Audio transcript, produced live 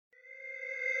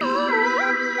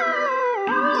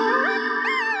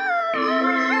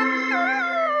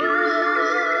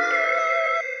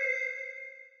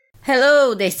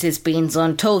Hello, this is Beans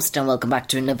on Toast and welcome back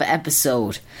to another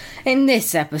episode. In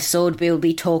this episode we'll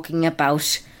be talking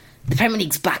about the Premier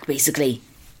League's back basically.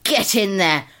 Get in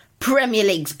there, Premier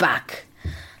League's back.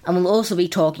 And we'll also be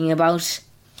talking about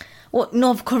what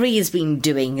North Korea's been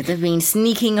doing. They've been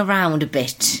sneaking around a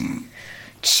bit.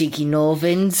 Cheeky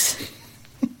Norvins.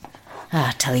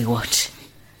 Tell you what.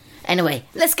 Anyway,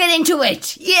 let's get into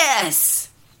it.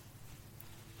 Yes!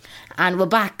 And we're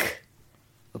back.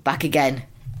 We're back again.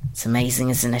 It's amazing,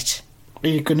 isn't it? Are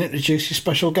you going to introduce your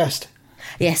special guest?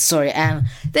 Yes, sorry.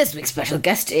 This week's special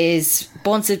guest is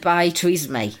sponsored by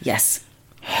Theresa May. Yes.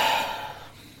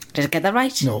 Did I get that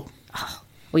right? No. Oh,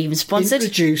 were you even sponsored?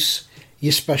 Introduce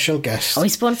your special guest. Are we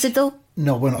sponsored though?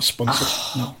 No, we're not sponsored.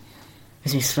 No.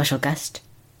 Who's my special guest?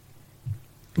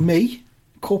 Me,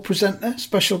 co-presenter,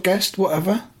 special guest,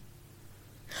 whatever.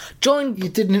 You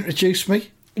didn't introduce me.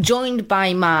 Joined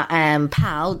by my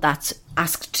pal that's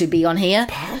asked to be on here,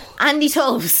 Pal? Andy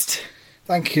Toast.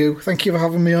 Thank you for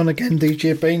having me on again,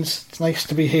 DJ Beans. It's nice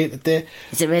to be here today.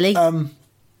 Is it really?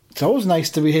 It's always nice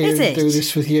to be here Is and it? do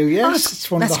this with you. Yes, it's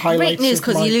one of the highlights. That's great news of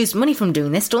because you lose money from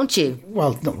doing this, don't you?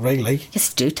 Well, not really.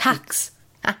 Yes, you do. Tax.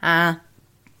 I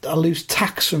lose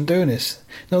tax from doing this.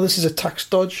 No, this is a tax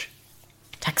dodge.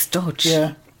 Tax dodge.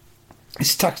 Yeah,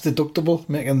 it's tax deductible.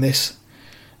 Making this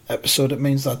episode, it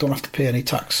means that I don't have to pay any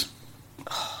tax.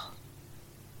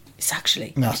 It's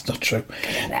actually. No, that's not true.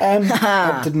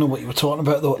 I didn't know what you were talking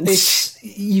about though.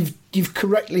 You've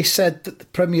correctly said that the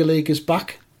Premier League is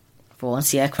back. For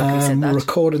once, yeah, quickly said that. We're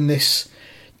recording this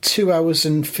 2 hours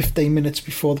and 15 minutes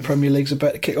before the Premier League's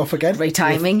about to kick off again. Great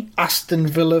timing. With Aston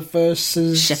Villa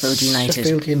versus Sheffield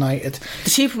United. The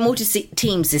two promoted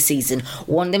teams this season.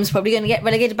 One of them's probably going to get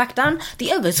relegated back down.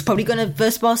 The other's probably going to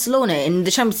verse Barcelona in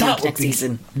the Champions League next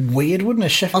season. Weird, wouldn't it?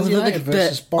 Sheffield United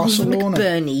versus Barcelona. Oliver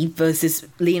McBurney versus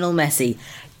Lionel Messi.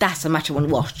 That's a match I want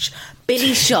to watch.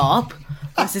 Billy Sharp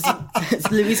versus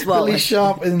Luis Suarez. Billy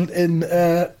Sharp in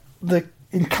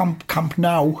Camp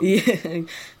Nou. Yeah.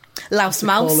 Louse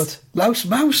Mouse. Louse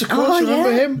Mouse, of course.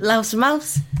 Remember him? Louse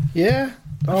Mouse. Yeah.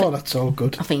 That's all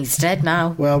good. I think he's dead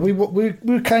now. Well,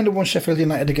 we kind of want Sheffield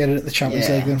United to get in at the Champions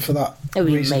League then for that. It would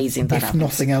be reason, amazing if happens.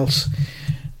 Nothing else.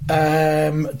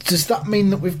 Does that mean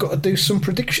that we've got to do some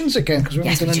predictions again? Because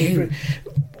yes, we do.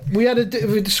 We had a bit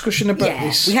of a discussion about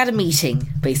this. We had a meeting,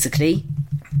 basically.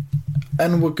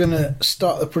 And we're going to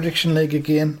start the prediction league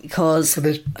again because for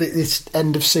this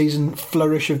end of season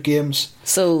flourish of games.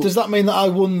 So does that mean that I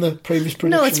won the previous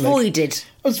prediction league? No, it's voided.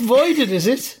 It's voided, is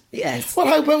it? Yes. Well,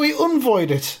 how about we unvoid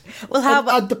it? Well, how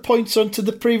about add the points onto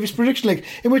the previous prediction league,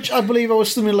 in which I believe I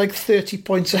was something like 30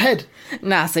 points ahead.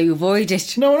 Nah, so you void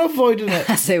it. No, I'm not voiding it.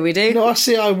 I say we do. No, I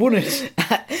say I won it.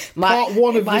 Part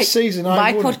one of this season,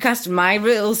 I won. My podcast, my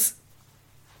rules.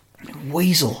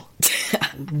 Weasel.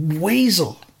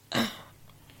 Weasel.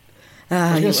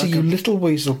 I was going to say you little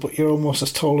weasel, but you're almost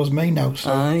as tall as me now.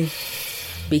 So. Aye.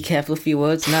 Be careful with your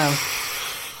words now.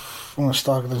 I'm going to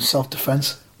start with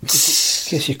self-defence. In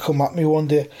case you come at me one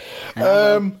day.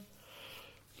 Well,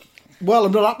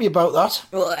 I'm not happy about that.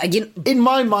 Well, in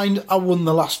my mind, I won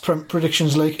the last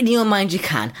predictions league. In your mind, you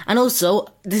can. And also,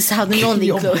 this is how the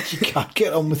non-league goes. You can't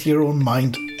get on with your own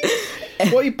mind.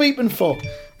 What are you beeping for?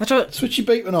 Switch your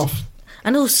beeping off.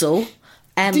 And also...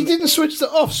 you didn't switch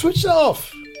that off. Switch that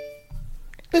off.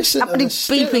 Listen, how many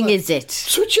beeping is it?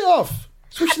 Switch it off.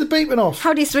 Switch the beeping off.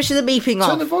 How do you switch the beeping off?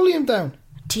 Turn the volume down.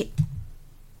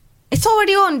 It's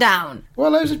already on down.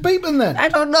 Well, how's it beeping then? I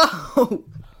don't know. Oh,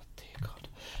 dear God.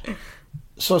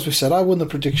 So as we said, I won the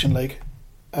prediction league.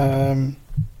 No,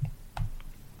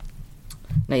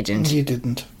 you didn't. You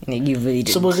didn't. No, you really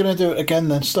didn't. So we're going to do it again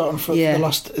then, starting from the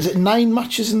last... Is it 9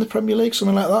 matches in the Premier League,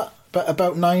 something like that?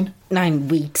 About 9? 9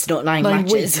 weeks, not 9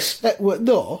 matches. 9 weeks?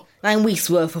 No. 9 weeks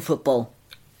worth of football.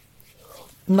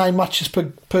 9 matches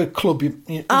per club.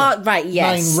 Right,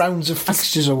 yes. 9 rounds of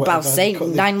fixtures or whatever. About to say,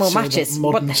 9 more matches.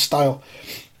 Modern style.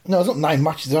 No, it's not 9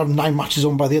 matches. There are 9 matches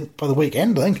on by the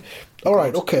weekend, I think. All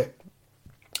right, okay.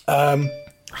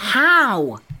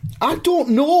 How? I don't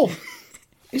know.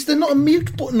 Is there not a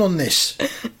mute button on this?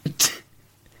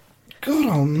 God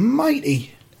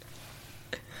almighty.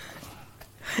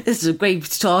 This is a great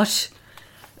start.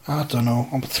 I don't know.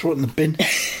 I'm throwing it in the bin.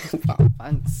 Oh,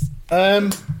 thanks.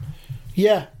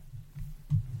 Yeah.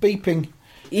 Beeping.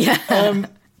 Yeah.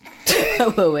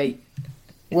 Wait.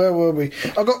 Where were we?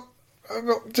 I got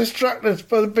distracted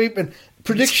by the beeping.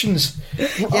 Predictions.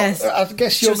 Yes. I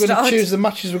guess you're going to choose the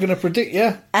matches we're going to predict,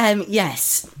 yeah?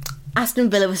 Yes. Aston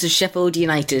Villa versus Sheffield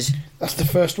United. That's the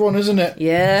first one, isn't it?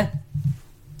 Yeah.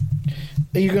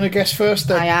 Are you going to guess first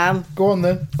then? I am. Go on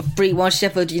then. 3-1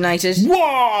 Sheffield United.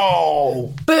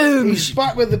 Whoa! Boom! He's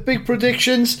back with the big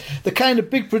predictions. The kind of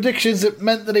big predictions that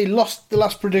meant that he lost the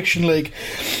last prediction league.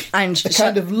 And the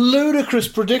kind of ludicrous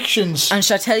predictions. And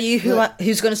shall I tell you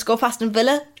who's going to score for Aston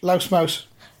Villa? Louse Mouse.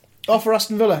 Oh, for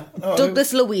Aston Villa.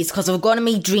 Douglas Luiz, because I've gone to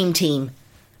my dream team.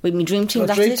 With my dream team,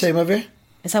 that's dream it. team, have you?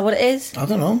 Is that what it is? I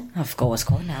don't know. I forgot what's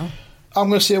going now. I'm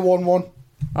going to say 1-1.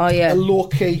 Oh, yeah. A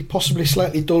low-key, possibly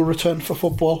slightly dull return for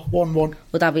football. 1-1.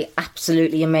 Well, that'd be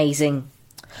absolutely amazing.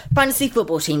 Fantasy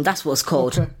football team, that's what it's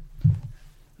called. Okay.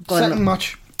 Second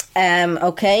match.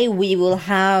 Okay, we will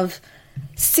have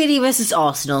City versus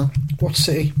Arsenal. What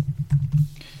City?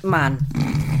 Man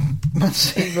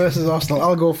City versus Arsenal.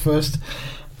 I'll go first.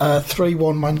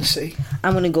 3-1 Man City.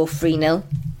 I'm going to go 3-0.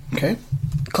 Okay.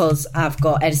 Because I've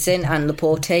got Edison and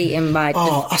Laporte in my...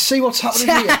 Oh, I see what's happening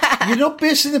here. You're not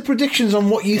basing the predictions on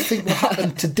what you think will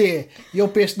happen today. You're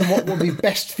basing on what will be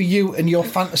best for you and your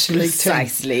fantasy league team.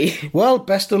 Precisely. Well,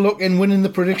 best of luck in winning the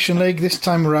prediction league this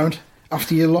time around.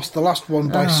 After you lost the last one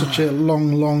by such a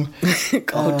long...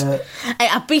 God.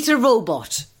 I beat a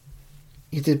robot.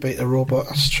 You did beat a robot,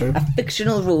 that's true. A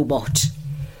fictional robot.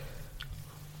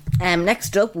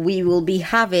 Next up, we will be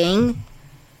having...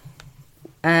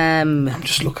 I'm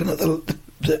just looking at the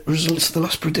results of the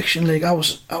last prediction league. I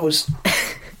was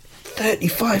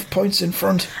 35 points in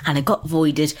front. And it got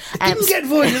voided. It didn't get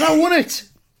voided, I won it.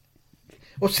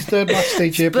 What's the third match,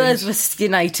 DJ? Spurs versus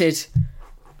United.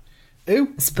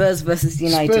 Who? Spurs versus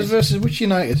United. Spurs versus which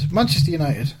United? Manchester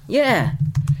United. Yeah.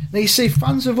 Now you see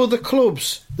fans of other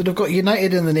clubs that have got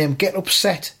United in the name get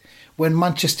upset when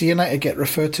Manchester United get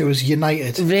referred to as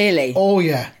United. Really? Oh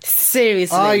yeah.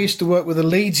 Seriously? I used to work with a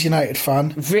Leeds United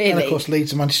fan. Really? And of course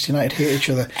Leeds and Manchester United hate each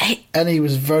other. And he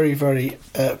was very, very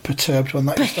perturbed when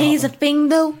that But used to here's the happen. thing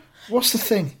though. What's the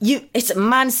thing? It's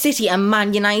Man City and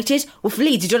Man United. With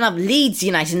Leeds, you don't have Leeds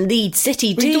United and Leeds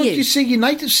City, do Don't you? you see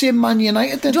United, say Man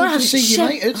United, then You don't you see Shef-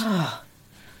 United? Oh.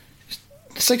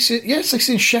 It's like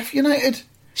saying Chef United.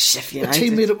 Sheffield A United.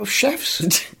 team made up of chefs.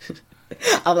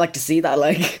 I'd like to see that,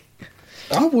 like.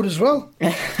 I would as well.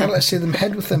 I'd like to see them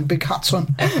head with them big hats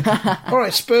on.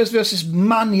 Alright, Spurs versus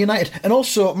Man United. And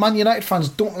also, Man United fans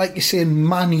don't like you saying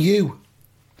Man U.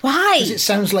 Why? Because it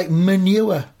sounds like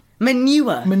manure.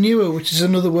 Manure. Manure, which is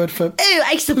another word for Oh,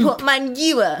 I used to put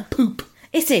manure. poop.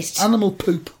 Is it? Animal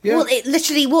poop. Yeah. Well, it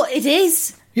literally what it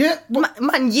is. Yeah.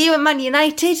 Man U and Man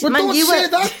United. Well, Man don't U say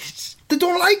that. They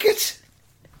don't like it.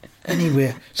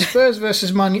 Anyway, Spurs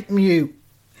versus Man U.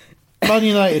 Man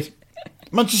United.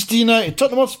 Manchester United.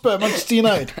 Tottenham Hotspur. Manchester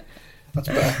United. That's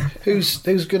better. Who's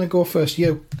going to go first?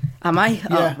 You. Am I?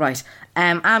 Yeah. Oh, right.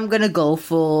 I'm going to go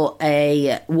for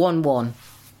a 1-1.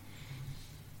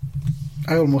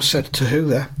 I almost said to who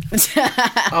there.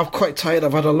 I'm quite tired.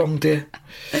 I've had a long day.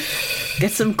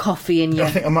 Get some coffee in you. I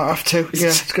think I might have to. Yeah,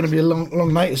 it's going to be a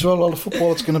long night as well. All the football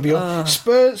that's going to be on.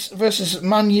 Spurs versus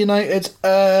Man United.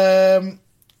 I'm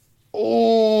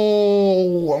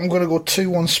going to go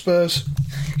 2-1 Spurs.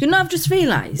 You know, I've just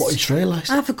realised. What did you realise?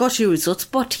 I forgot who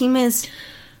results what team is.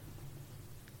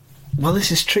 Well,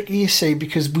 this is tricky, you see,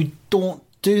 because we don't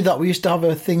do that. We used to have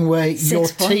a thing where your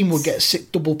team would get 6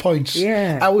 double points.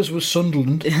 Yeah. Ours was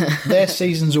Sunderland. Their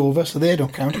season's over, so they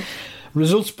don't count.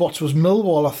 Result spots was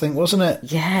Millwall, I think, wasn't it?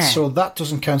 Yeah. So that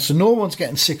doesn't count. So no one's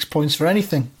getting 6 points for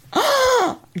anything.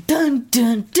 Dun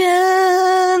dun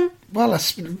dun. Well,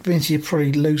 that means you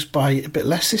probably lose by a bit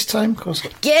less this time, because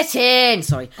Get in.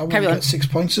 Sorry. I won't Carry on. get 6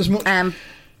 points as much. Um,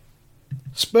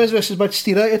 Spurs versus Manchester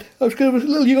United. I was going to have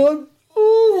a little yawn.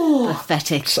 Oh.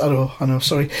 Pathetic. I know,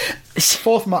 sorry.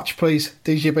 Fourth match, please,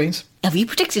 DJ Beans. Have you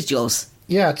predicted yours?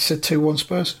 Yeah, I said 2-1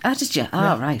 Spurs. Oh, did you?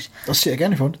 Oh, right. I'll see it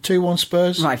again if you want. 2-1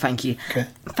 Spurs. Right, thank you. Okay.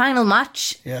 Final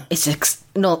match. Yeah. It's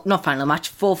no, not final match.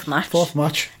 Fourth match. Fourth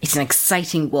match. It's an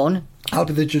exciting one. I'll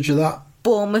be the judge of that.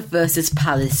 Bournemouth versus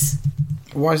Palace.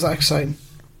 Why is that exciting?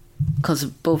 Because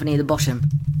both are near the bottom.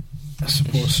 I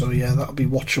suppose so, yeah, that'll be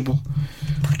watchable.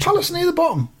 Palace near the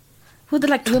bottom. Well, they're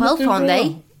like They're not 12th, doing aren't very they?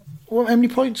 well. Well, how many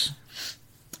points?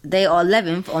 They are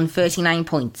 11th on 39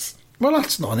 points. Well,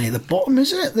 that's not near the bottom,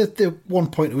 is it? They're 1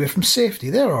 point away from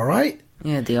safety. They're all right.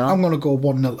 Yeah, they are. I'm going to go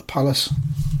 1-0 to Palace.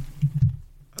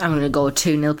 I'm going to go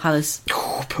 2-0 Palace.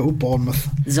 Oh, poor Bournemouth.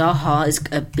 Zaha is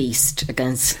a beast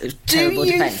against terrible Do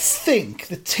you defence. think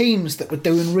the teams that were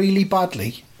doing really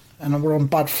badly and were on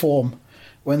bad form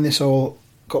when this all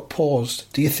got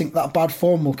paused, do you think that bad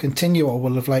form will continue, or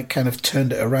will have kind of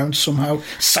turned it around somehow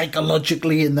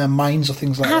psychologically in their minds or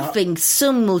things like I that? think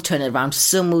some will turn it around,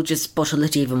 some will just bottle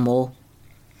it even more.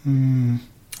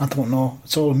 I don't know.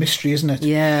 It's all a mystery, isn't it?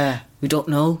 Yeah, we don't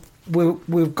know.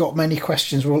 we've got many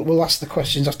questions. We'll ask the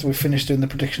questions after we finish doing the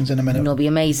predictions in a minute. It'll be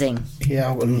amazing.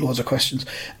 Yeah, I've got loads of questions.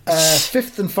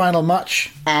 Fifth and final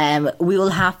match. We will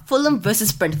have Fulham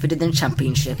versus Brentford in the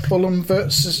Championship. Fulham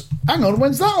versus... Hang on,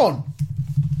 when's that on?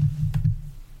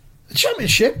 The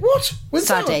Championship? What? When's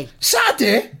Saturday. that on?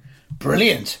 Saturday?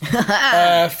 Brilliant.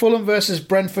 Fulham versus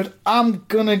Brentford. I'm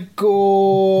gonna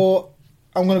go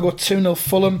 2-0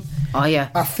 Fulham. Oh, yeah.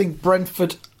 I think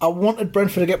Brentford... I wanted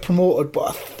Brentford to get promoted, but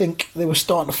I think they were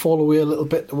starting to fall away a little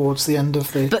bit towards the end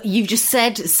of the... But you just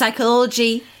said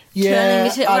psychology, Yeah,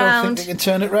 turning it I don't around. think they can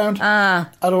turn it round. I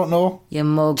don't know. You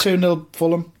mug. 2-0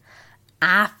 Fulham.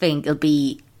 I think it'll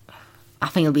be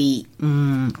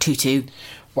 2-2.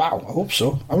 Wow, I hope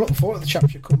so. I'm looking forward to the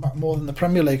Championship coming back more than the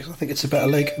Premier League. I think it's a better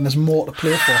league and there's more to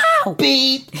play for. Ow!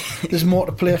 Beep! There's more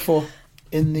to play for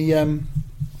in the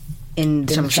In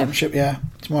the the Championship, yeah.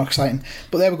 It's more exciting.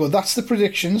 But there we go. That's the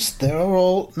predictions. They're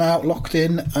all now locked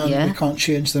in and Yeah. we can't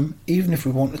change them, even if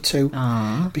we wanted to,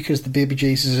 because the baby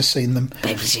Jesus has seen them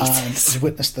Baby and Jesus. has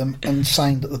witnessed them and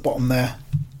signed at the bottom there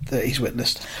that he's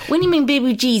witnessed. When you mean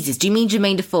baby Jesus, do you mean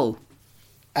Jermaine Defoe?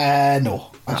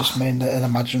 No, I just mean an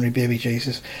imaginary baby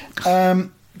Jesus. Do you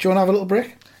want to have a little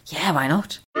break? Yeah, why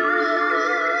not?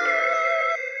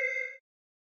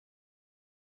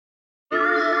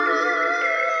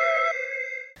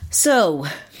 So,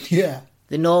 Yeah.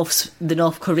 the North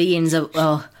Koreans are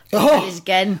at it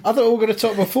again. I thought we were going to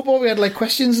talk about football. We had like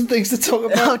questions and things to talk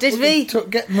about. Oh, did we? can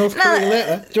get North Korea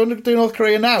later. Do you want to do North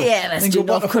Korea now? Yeah, let's Then do go back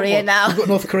North to Korea football? now. You've got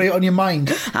North Korea on your mind.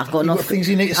 I've got You've got things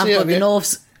you need to say.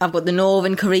 I've got the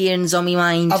Northern Koreans on my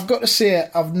mind. I've got to say,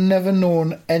 I've never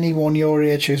known anyone your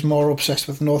age who's more obsessed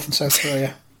with North and South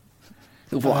Korea.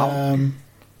 Wow.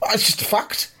 It's just a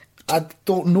fact. I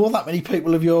don't know that many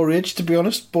people of your age, to be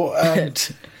honest,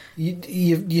 but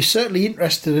you're certainly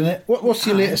interested in it. What's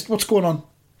your latest? What's going on?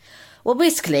 Well,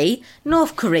 basically,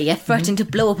 North Korea threatened to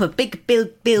blow up a big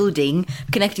building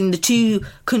connecting the two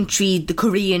countries, the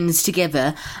Koreans,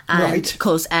 together. And Right.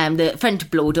 because the threatened to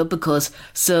blow it up because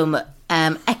some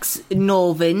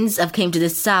ex-Northern have came to the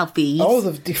southeast. Oh,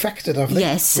 they've defected, have they?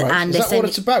 Yes, Right. and Is they're that what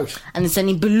it's about? And they're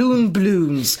sending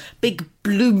balloons, big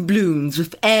balloons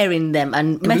with air in them,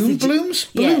 and Balloons? Balloons?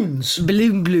 Yeah,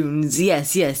 balloons.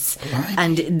 Yes. Right.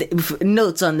 And with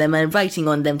notes on them and writing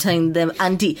on them, telling them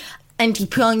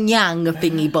anti-Pyongyang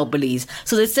thingy bobblies.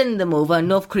 So they're sending them over, and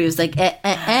North Korea's like,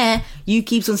 you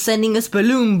keep on sending us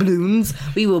balloons,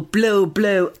 we will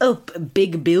blow up a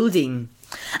big building.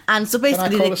 And so Can I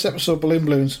basically, call this episode Balloon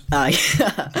Balloons? Aye.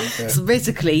 So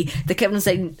basically, they kept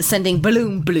on sending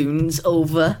balloons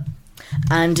over,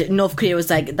 and North Korea was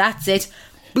like, "That's it,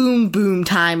 boom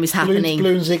time is happening."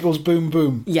 Balloons equals boom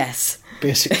boom, Yes.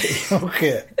 basically.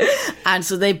 Okay. And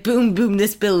so they boom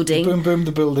this building, Boom boom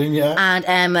the building, yeah.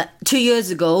 and 2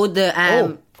 years ago the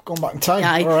Gone back in time.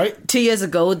 Aye. All right. 2 years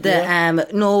ago, the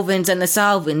Northerns and the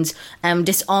Southern's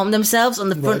disarmed themselves on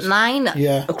the front line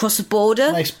across the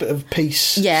border. Nice bit of peace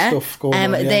stuff going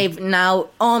on. Yeah. They've now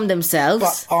armed themselves.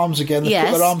 Back arms again. They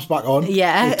put their arms back on.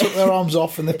 Yeah. They took their arms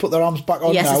off and they put their arms back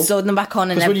on yes, now. they sewed them back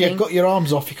on and Because when everything. you've got your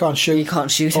arms off, you can't shoot. You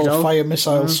can't shoot or at all. fire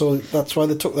missiles, so that's why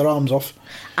they took their arms off.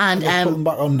 And they put them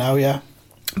back on now, yeah.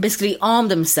 basically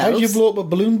armed themselves. How do you blow up a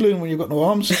balloon when you've got no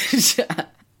arms?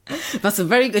 That's a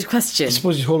very good question. I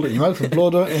suppose you hold it in your mouth and blow,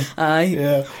 don't you? Aye.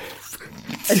 Yeah.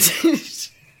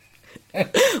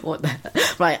 What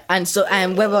the? Right, and so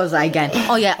where was I again?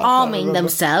 Oh yeah, arming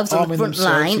themselves on the front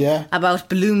line about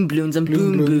balloons and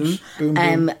boom.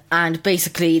 And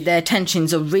basically their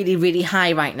tensions are really, really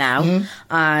high right now,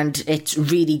 and it's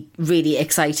really, really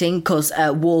exciting because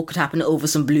war could happen over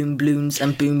some balloons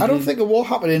and boom. I don't think a war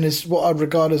happening is what I'd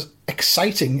regard as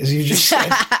exciting, as you just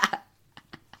said.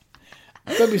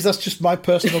 Maybe that's just my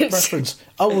personal preference.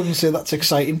 I wouldn't say that's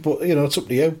exciting, but it's up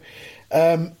to you.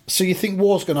 So you think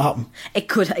war's going to happen? It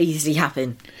could easily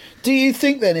happen. Do you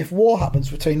think then, if war happens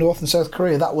between North and South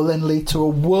Korea, that will then lead to a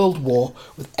world war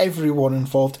with everyone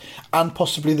involved and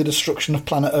possibly the destruction of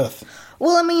planet Earth?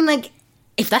 Well, I mean, like,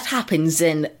 if that happens,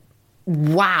 then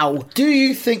wow. Do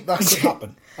you think that could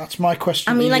happen? That's my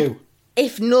question to you.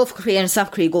 If North Korea and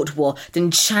South Korea go to war,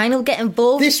 then China will get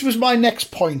involved. This was my next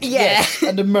point. Yeah. Yes,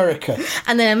 and America.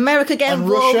 And then America get and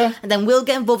involved. Russia. And then we'll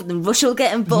get involved. And then Russia will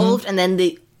get involved. And then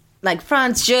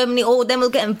France, Germany, all of them will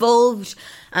get involved.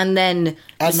 And then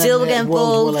Brazil will get involved.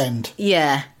 The world will end.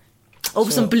 Yeah.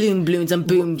 Over some balloons and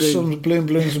boom. Some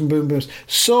balloons and boom booms.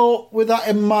 So, with that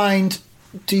in mind,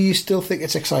 do you still think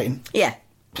it's exciting? Yeah.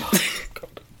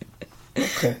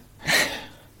 Okay.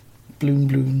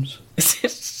 Balloons.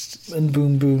 And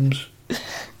boom booms.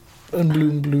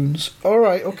 And balloons. All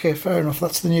right, okay, fair enough.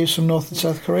 That's the news from North and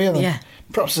South Korea then. Yeah.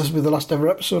 Perhaps this will be the last ever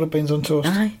episode of Beans on Toast.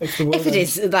 Aye. If If it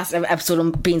is the last episode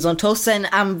of Beans on Toast, then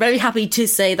I'm very happy to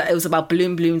say that it was about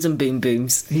balloons and boom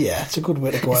booms. Yeah, it's a good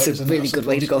way to go out. It's a isn't it, really I good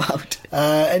way to suppose? go out.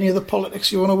 Any other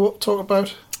politics you want to talk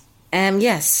about?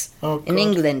 Yes, Oh, in God.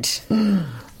 England.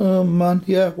 Oh, man,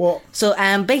 yeah, what? So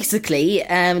basically,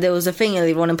 there was a thing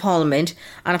earlier on in Parliament,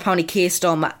 and apparently Keir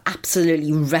Starmer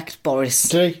absolutely wrecked Boris.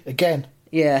 Did he? Again?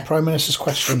 Yeah, Prime Minister's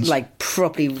questions. like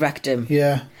properly wrecked him.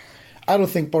 Yeah. I don't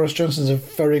think Boris Johnson's a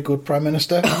very good Prime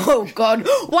Minister. Oh God!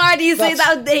 Why do you say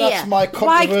That's- that here? that's my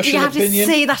Why do you controversial have opinion.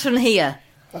 to say that on here?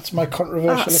 That's my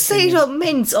controversial Say opinion. it up,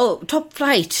 Mince. Oh, top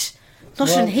flight. Not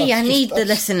Well, on here. I that's need the that's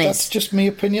listeners. just my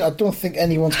opinion. I don't think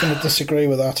anyone's going to disagree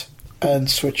with that and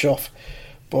switch off.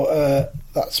 But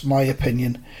that's my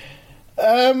opinion.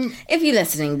 If you're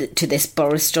listening to this,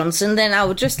 Boris Johnson, then I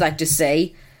would just like to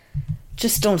say,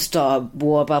 just don't start a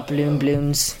war about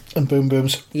balloons. And boom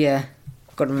booms. Yeah,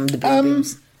 got to remember the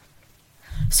booms.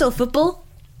 So football.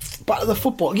 Back to the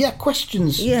football. Yeah,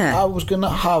 questions. Yeah. I was going to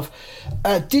have.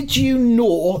 Did you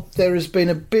know there has been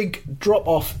a big drop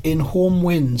off in home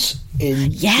wins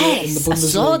in Yes, the I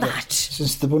saw Bundesliga that.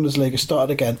 since the Bundesliga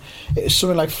started again? It was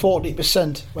something like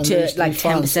 40% when To, there used to like, be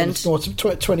fans. 10%? No,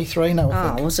 it's 23 now. I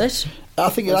think. Oh, was it? I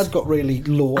think it had got really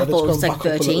low I and thought it it's was gone like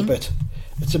back up a 13. little bit.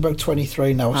 It's about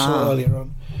 23 now, I saw Ah. earlier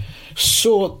on.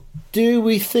 So, do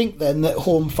we think then that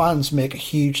home fans make a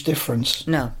huge difference?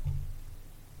 No.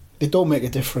 They don't make a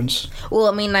difference. Well,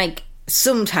 I mean, like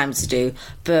sometimes they do,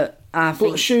 but I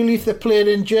think But surely if they played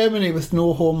in Germany with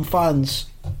no home fans,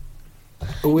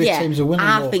 away teams are winning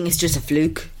I more. think it's just a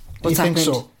fluke. You think happened.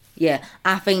 so? Yeah,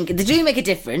 I think they do make a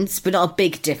difference, but not a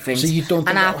big difference. So you don't think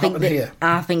and that'll happen here?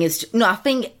 I think it's no. I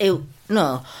think it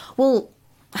no. Well,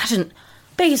 I don't.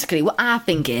 Basically, what I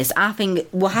think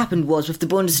what happened was with the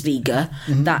Bundesliga,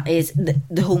 Mm-hmm. that is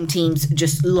the home teams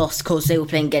just lost because they were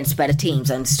playing against better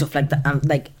teams and stuff like that,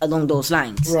 like along those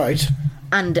lines. Right.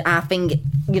 And I think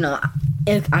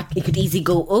it could easily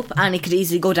go up and it could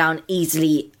easily go down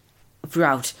easily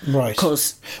throughout. Right.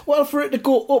 Because Well, for it to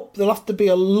go up, there'll have to be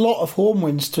a lot of home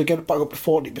wins to get it back up to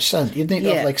 40%. You'd need to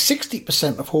Yeah. have like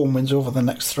 60% of home wins over the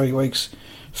next 3 weeks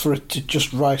for it to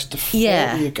just rise to 40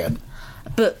 Yeah. again.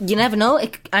 But you never know.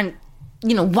 And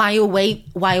why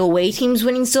away teams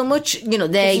winning so much? They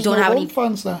There's don't no have home any.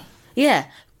 fans there. Yeah,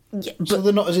 So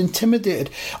they're not as intimidated.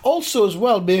 Also, as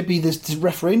well, maybe there's the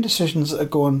refereeing decisions that are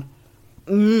going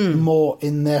more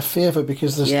in their favour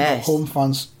because there's Yes. no home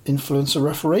fans influence a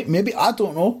referee. Maybe, I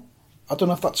don't know. I don't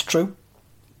know if that's true.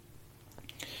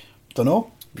 Don't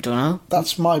know. we don't know.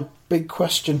 That's my big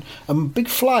question. A big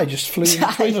fly just flew in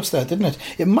between us there, didn't it?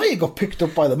 It might have got picked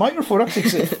up by the microphone, actually,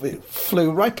 'cause it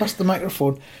flew right past the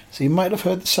microphone. So you might have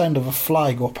heard the sound of a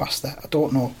fly go past there. I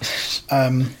don't know.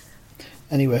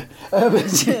 Anyway.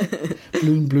 Balloons,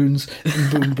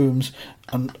 and boom booms,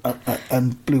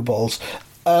 and blue balls.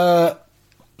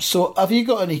 So have you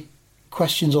got any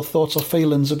questions or thoughts or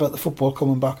feelings about the football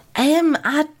coming back?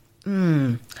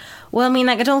 Well, I mean,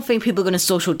 like, I don't think people are going to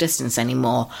social distance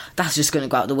anymore. That's just going to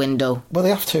go out the window. Well, they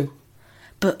have to.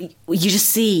 But you just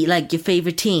see, like, your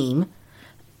favourite team,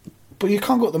 But you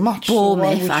can't go to the match. so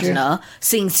why Bournemouth, would I you? don't know,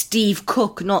 seeing Steve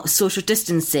Cook not social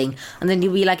distancing, and then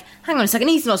you'll be like, hang on a second,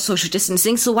 he's not social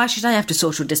distancing, so why should I have to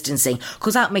social distancing?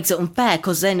 Because that makes it unfair,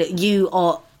 because then it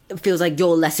feels like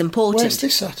you're less important. Where's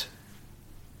this at?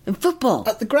 In football.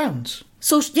 At the grounds.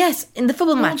 So, yes, in the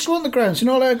football Don't match. go on the grounds. You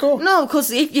know let it go. No,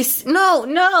 because if you... No,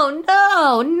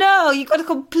 you got it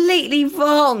completely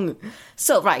wrong.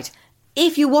 So, right,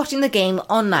 if you're watching the game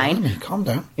online Blimey, calm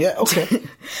down. Yeah, okay.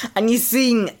 and you're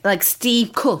seeing, like,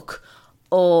 Steve Cook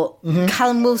or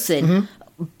Callum Wilson,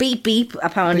 beep, beep,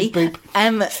 apparently, Beep,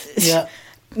 beep. Yeah.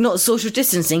 not social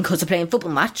distancing because they're playing a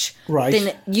football match, Right.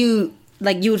 then you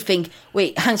would think,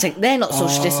 wait, hang on a second, they're not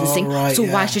social distancing, right, so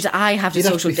yeah. why should I have to You'd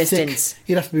have social be thick. distance?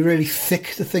 You'd have to be really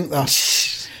thick to think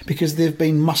that. Because they've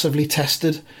been massively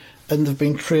tested and they've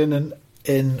been training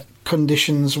in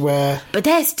conditions where... But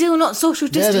they're still not social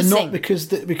Yeah, they're distancing. not because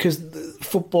the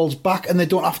football's back and they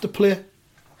don't have to play.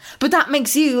 But that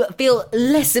makes you feel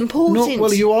less important. No,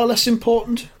 well, you are less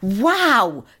important.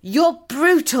 Wow, you're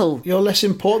brutal. You're less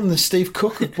important than Steve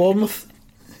Cook of Bournemouth.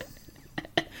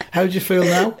 How do you feel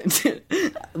now?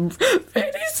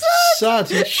 Very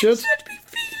Sad, you should.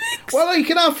 Well, you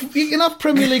can have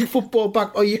Premier League football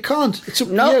back, or you can't. It's up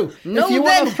to No, you. no, If you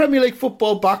want to then. have Premier League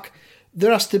football back,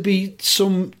 there has to be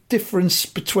some difference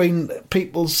between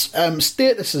people's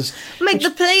statuses. Make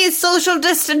the players social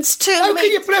distance too. How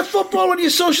can you play football when you're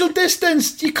social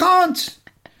distanced? You can't.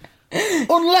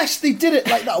 Unless they did it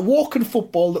like that walking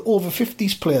football, the over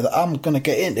 50s player that I'm going to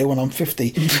get into when I'm 50.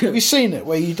 Have you seen it,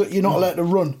 where you're not allowed to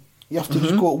run? You have to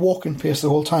just go at walking pace the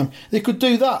whole time. They could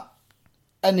do that,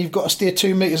 and you've got to stay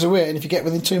 2 metres away, and if you get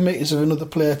within 2 metres of another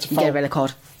player to foul... Get a red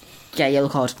card. Get a yellow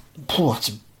card.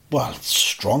 It's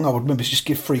strong. I would maybe just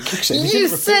give free kicks. You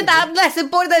said that less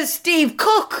important than Steve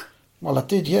Cook. Well, I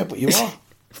did, yeah, but you are.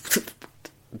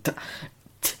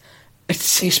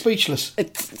 He's speechless.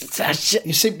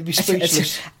 You seem to be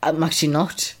speechless. I'm actually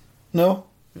not. No?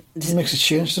 It makes a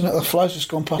change, doesn't it? The fly's just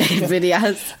gone past. It really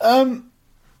has.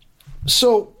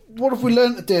 So, what have we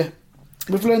learned today?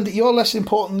 We've learned that you're less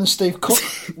important than Steve Cook.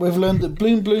 We've learned that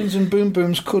Bloom Blooms and Boom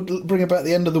Booms could bring about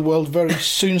the end of the world very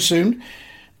soon.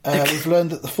 We've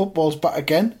learned that the football's back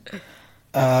again.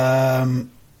 Was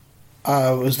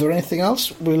there anything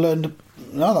else? We learned...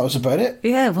 No, that was about it.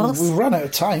 Yeah, it was. We've run out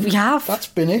of time. We have. That's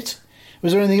been it.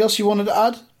 Was there anything else you wanted to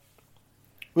add?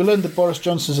 We learned that Boris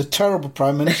Johnson's a terrible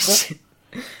Prime Minister.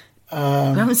 We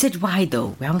haven't said why,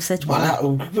 though. We haven't said why.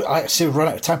 Well, I say we've run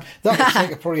out of time. That would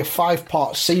take probably a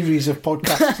 5-part series of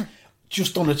podcasts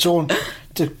just on its own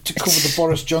to cover the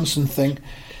Boris Johnson thing.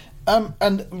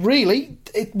 And really,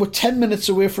 we're 10 minutes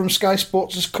away from Sky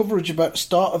Sports' coverage about the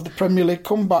start of the Premier League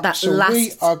comeback.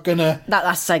 We are going to...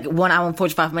 That's like 1 hour and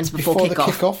 45 minutes before the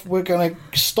kick-off. We're going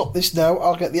to stop this now.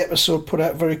 I'll get the episode put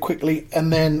out very quickly,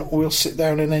 and then we'll sit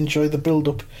down and enjoy the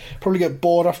build-up. Probably get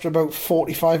bored after about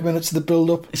 45 minutes of the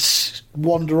build-up,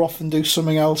 wander off and do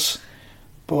something else.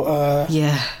 But,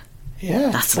 yeah,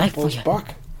 that's life for you.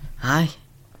 Back. Aye.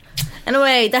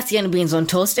 Anyway, that's the end of Beans on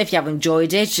Toast. If you have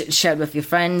enjoyed it, share it with your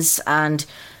friends, and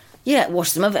watch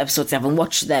some other episodes if you haven't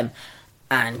watched them.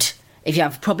 And if you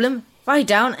have a problem, write it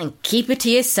down and keep it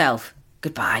to yourself.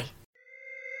 Goodbye.